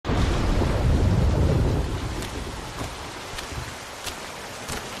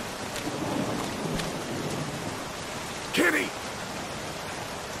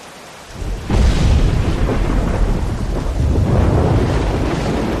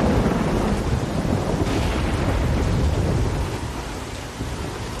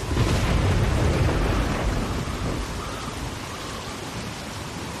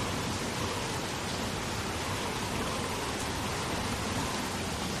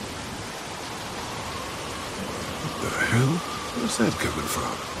The hell? Where's that coming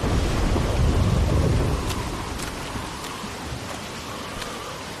from?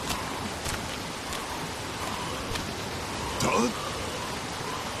 Doug?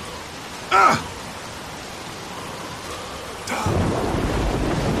 Ah! Doug.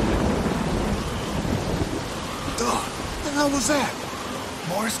 Doug, what the hell was that?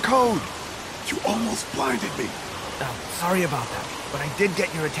 Morse code. You almost blinded me. Oh, sorry about that, but I did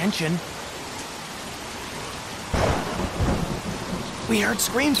get your attention. We heard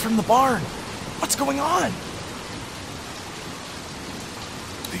screams from the barn. What's going on?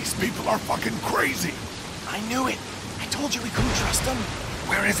 These people are fucking crazy. I knew it. I told you we couldn't trust them.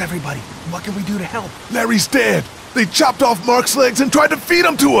 Where is everybody? What can we do to help? Larry's dead. They chopped off Mark's legs and tried to feed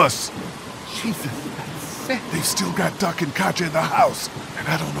him to us. Jesus, that's sick. They've still got Duck and Katja in the house, and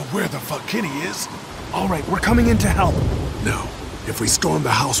I don't know where the fuck Kenny is. All right, we're coming in to help. No. If we storm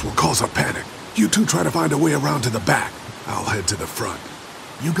the house, we'll cause a panic. You two try to find a way around to the back. I'll head to the front.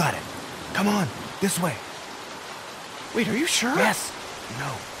 You got it. Come on, this way. Wait, are you sure? Yes.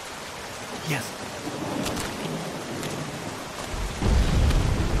 No. Yes.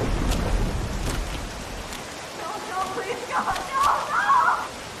 No, please, God, no!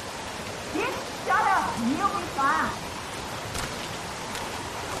 Just shut up, and you'll be fine.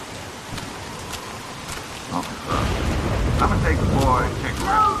 I'm gonna take the boy and take her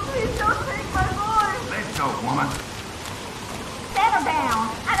No, please don't take my boy. Let's go, woman. Settle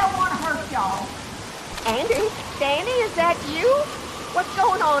down. I don't want to hurt y'all. Andy? Danny, is that you? What's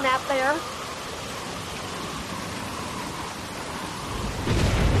going on out there?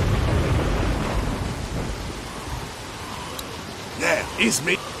 Yeah, it's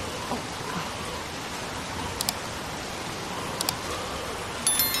me.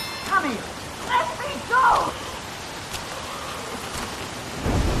 Come here. Let me go.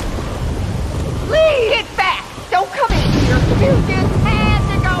 Lee, get back! Don't come in here! You just had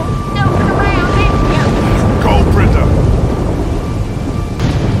to go snooping around, didn't you? Go, Brenda.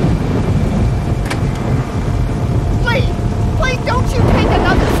 Lee, please don't you take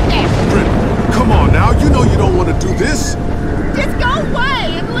another step! Brenda, come on now. You know you don't want to do this. Just go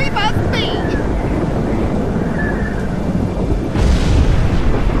away and leave us be!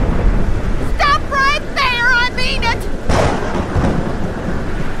 Stop right there, I mean it!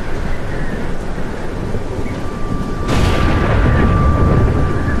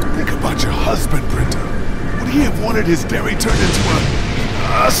 Think about your husband, Brenda. Would he have wanted his dairy turned into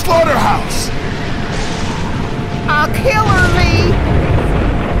a slaughterhouse? I'll kill her, Lee!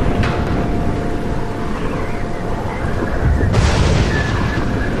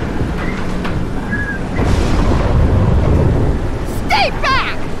 Stay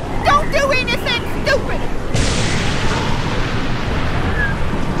back! Don't do anything stupid!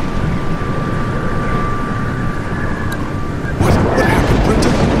 What happened,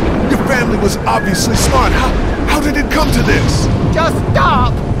 Brenda? Your family was obviously smart. How did it come to this? Just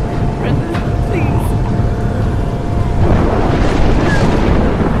stop! Please.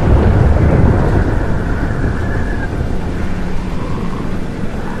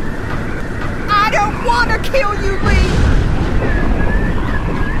 I don't want to kill you, Lee!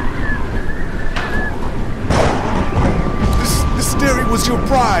 This dairy was your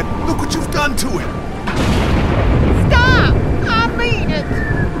pride. Look what you've done to it. Stop! I mean it!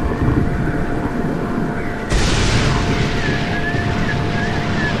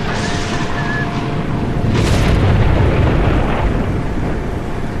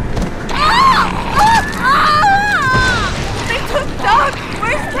 They took Doug!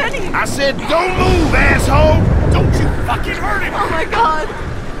 Where's Kenny? I said don't move, asshole! Don't you fucking hurt him! Oh my god!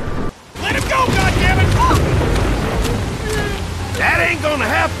 Let him go, goddammit! That ain't gonna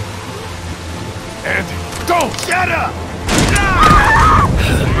happen! Andy, don't! Shut up!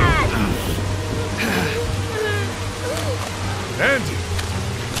 Andy!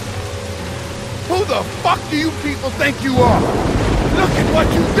 Who the fuck do you people think you are? Look at what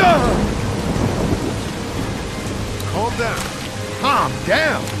you've done! Calm down. Calm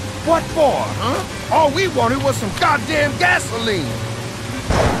down? What for, huh? All we wanted was some goddamn gasoline!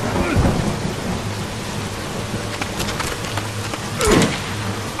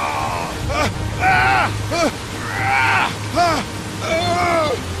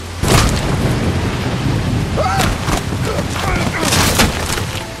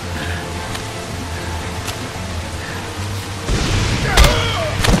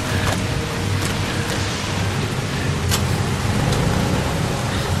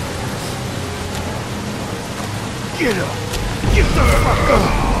 Get up! Get the fuck up!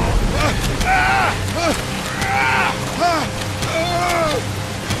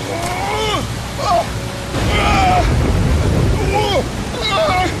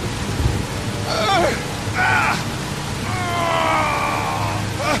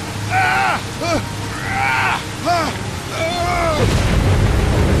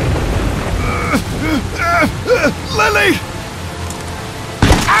 Lily!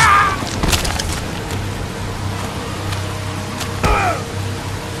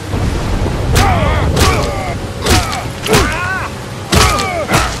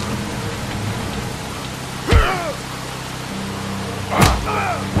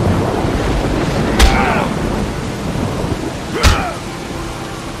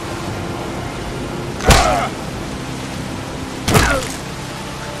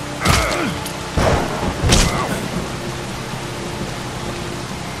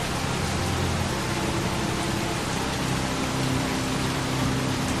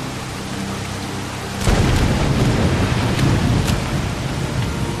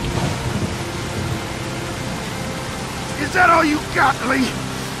 Is that all you got, Lee?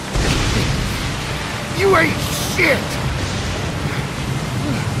 You ain't shit!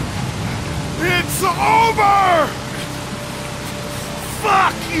 It's over!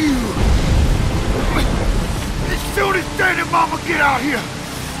 Fuck you! As soon as Dad and Mama get out here,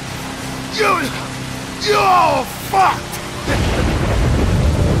 you're all fucked!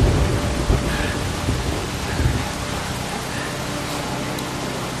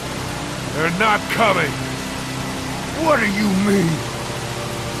 They're not coming. What do you mean?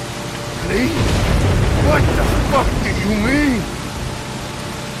 Lee? What the fuck do you mean?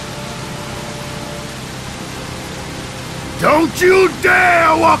 Don't you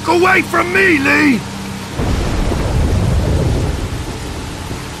dare walk away from me, Lee!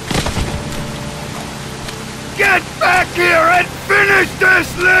 Get back here and finish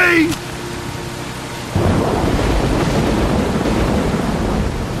this, Lee!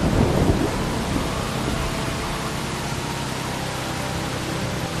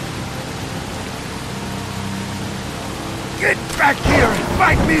 Get back here and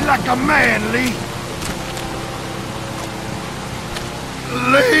fight me like a man, Lee!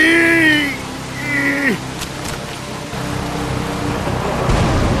 Lee!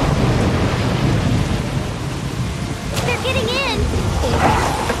 They're getting in!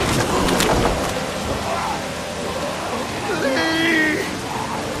 Lee!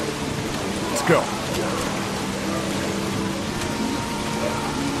 Let's go.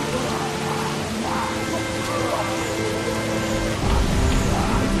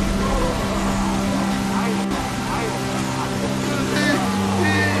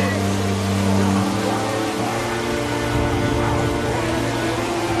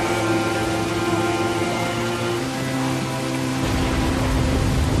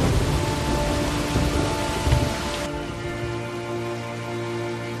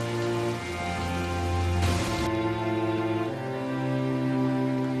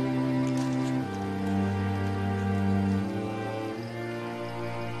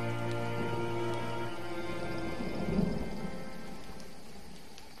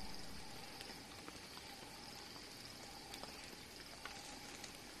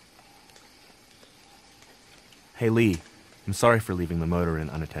 Hey Lee, I'm sorry for leaving the motor inn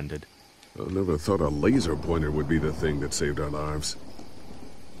unattended. I never thought a laser pointer would be the thing that saved our lives.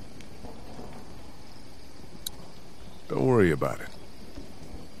 Don't worry about it.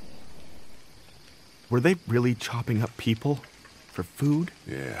 Were they really chopping up people? For food?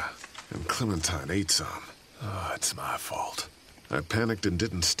 Yeah, and Clementine ate some. Oh, it's my fault. I panicked and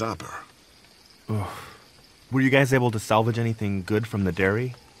didn't stop her. Were you guys able to salvage anything good from the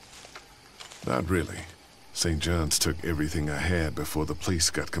dairy? Not really. St. John's took everything I had before the place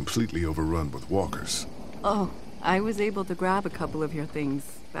got completely overrun with walkers. Oh, I was able to grab a couple of your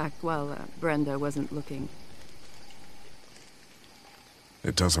things back while Brenda wasn't looking.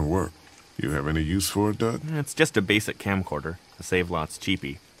 It doesn't work. You have any use for it, Doug? It's just a basic camcorder. A save lot's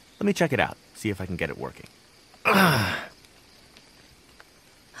cheapy. Let me check it out, see if I can get it working. How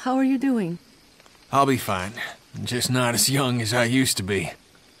are you doing? I'll be fine. Just not as young as I used to be.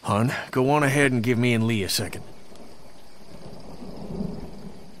 Hun, go on ahead and give me and Lee a second.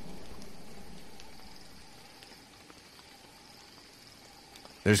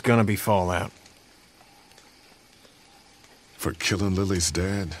 There's gonna be fallout. For killing Lily's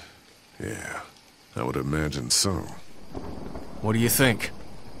dad? Yeah, I would imagine so. What do you think?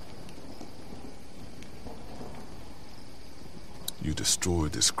 You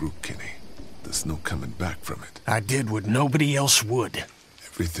destroyed this group, Kenny. There's no coming back from it. I did what nobody else would.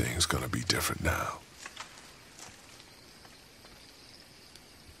 Everything's gonna be different now.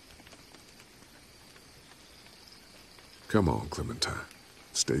 Come on, Clementine.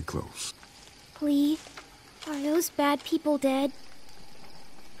 Stay close. Lee, are those bad people dead?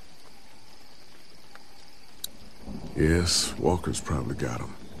 Yes, walkers probably got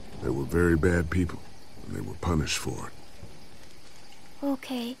them. They were very bad people, and they were punished for it.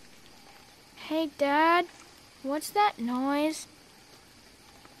 Okay. Hey, Dad. What's that noise?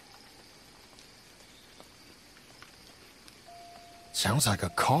 Sounds like a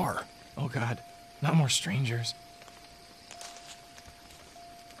car. Oh God, not more strangers.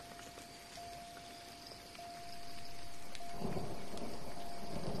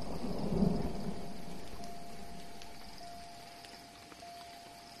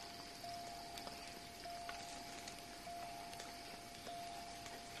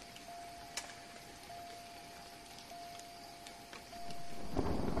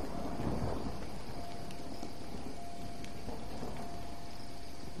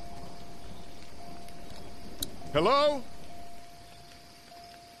 Hello?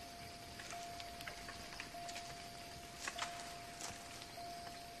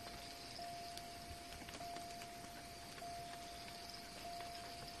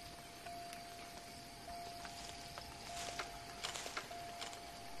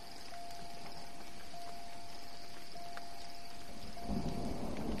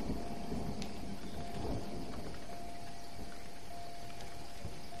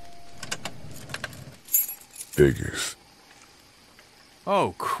 Figures.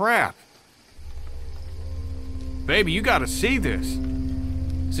 Oh, crap. Baby, you gotta see this.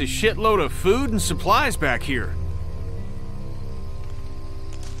 It's a shitload of food and supplies back here.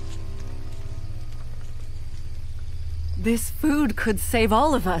 This food could save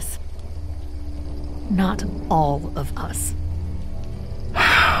all of us. Not all of us.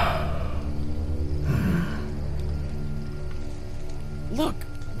 Look,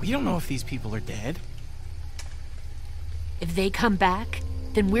 we don't know if these people are dead. If they come back,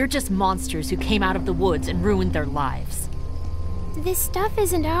 then we're just monsters who came out of the woods and ruined their lives. This stuff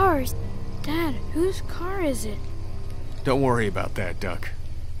isn't ours. Dad, whose car is it? Don't worry about that, Duck.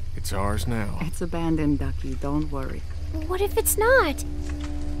 It's ours now. It's abandoned, Ducky. Don't worry. What if it's not?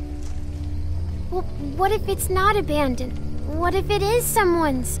 Well, what if it's not abandoned? What if it is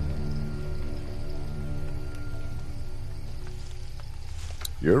someone's?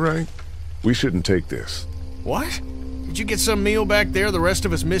 You're right. We shouldn't take this. What? Did you get some meal back there the rest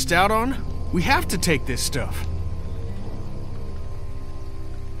of us missed out on? We have to take this stuff.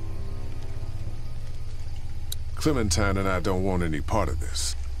 Clementine and I don't want any part of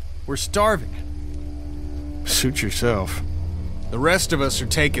this. We're starving. Suit yourself. The rest of us are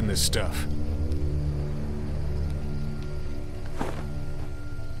taking this stuff.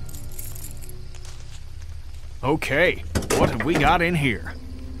 Okay, what have we got in here?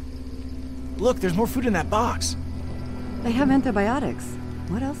 Look, there's more food in that box. They have antibiotics.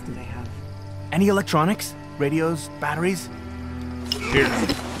 What else do they have? Any electronics? Radios? Batteries? Here.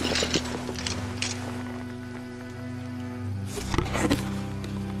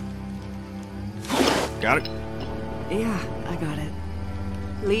 Got it? Yeah, I got it.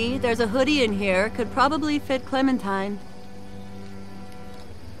 Lee, there's a hoodie in here. Could probably fit Clementine.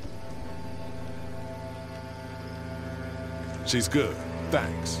 She's good.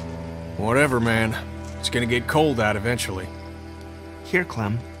 Thanks. Whatever, man. It's gonna get cold out eventually. Here,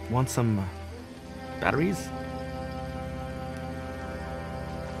 Clem. Want some batteries?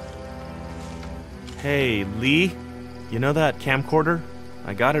 Hey, Lee. You know that camcorder?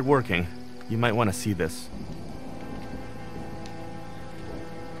 I got it working. You might want to see this.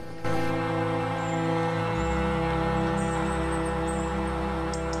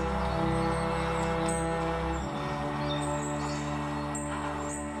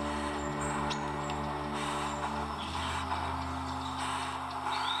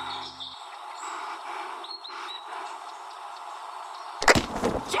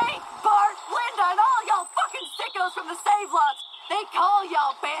 Jake, Bart, Linda, and all y'all fucking sickos from the save lots. They call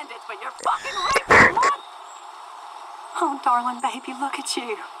y'all bandits, but you're fucking raping one. Oh, darling baby, look at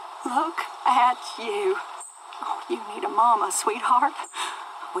you. Look at you. Oh, you need a mama, sweetheart.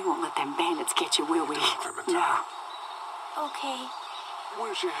 We won't let them bandits get you, will we? No. Okay,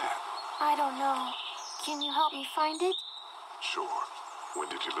 Where's your hat? I don't know. Can you help me find it? Sure. When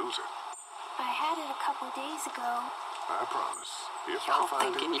did you lose it? I had it a couple days ago. I promise. If I Y'all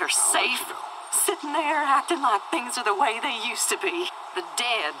find thinking it, you're I'll let safe? you know. Sitting there acting like things are the way they used to be. The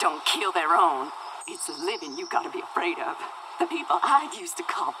dead don't kill their own. It's the living you gotta be afraid of. The people I used to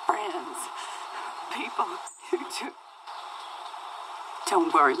call friends. People who took...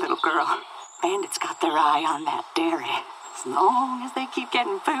 Don't worry, little girl. Bandits got their eye on that dairy. As long as they keep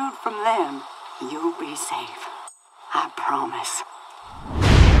getting food from them, you'll be safe. I promise.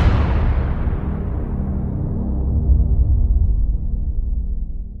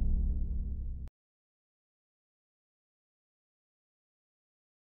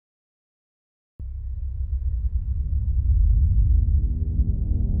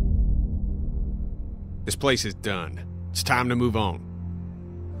 This place is done. It's time to move on.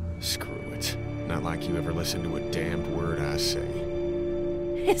 Screw it. Not like you ever listen to a damned word I say.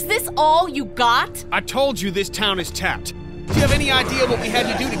 Is this all you got? I told you this town is tapped. Do you have any idea what we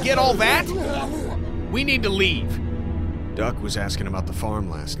had to do to get all that? We need to leave. Duck was asking about the farm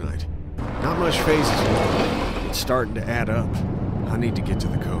last night. Not much phases anymore. It's starting to add up. I need to get to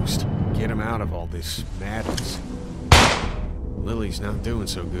the coast. Get him out of all this madness. Lily's not doing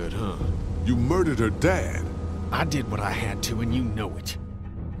so good, huh? You murdered her dad. I did what I had to, and you know it.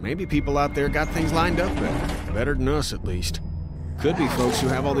 Maybe people out there got things lined up better. Better than us, at least. Could be folks who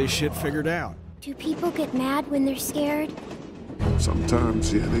have all this shit figured out. Do people get mad when they're scared?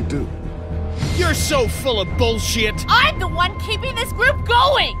 Sometimes, yeah, they do. You're so full of bullshit! I'm the one keeping this group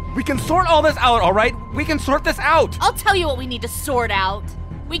going! We can sort all this out, all right? We can sort this out! I'll tell you what we need to sort out.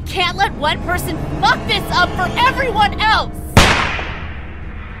 We can't let one person fuck this up for everyone else!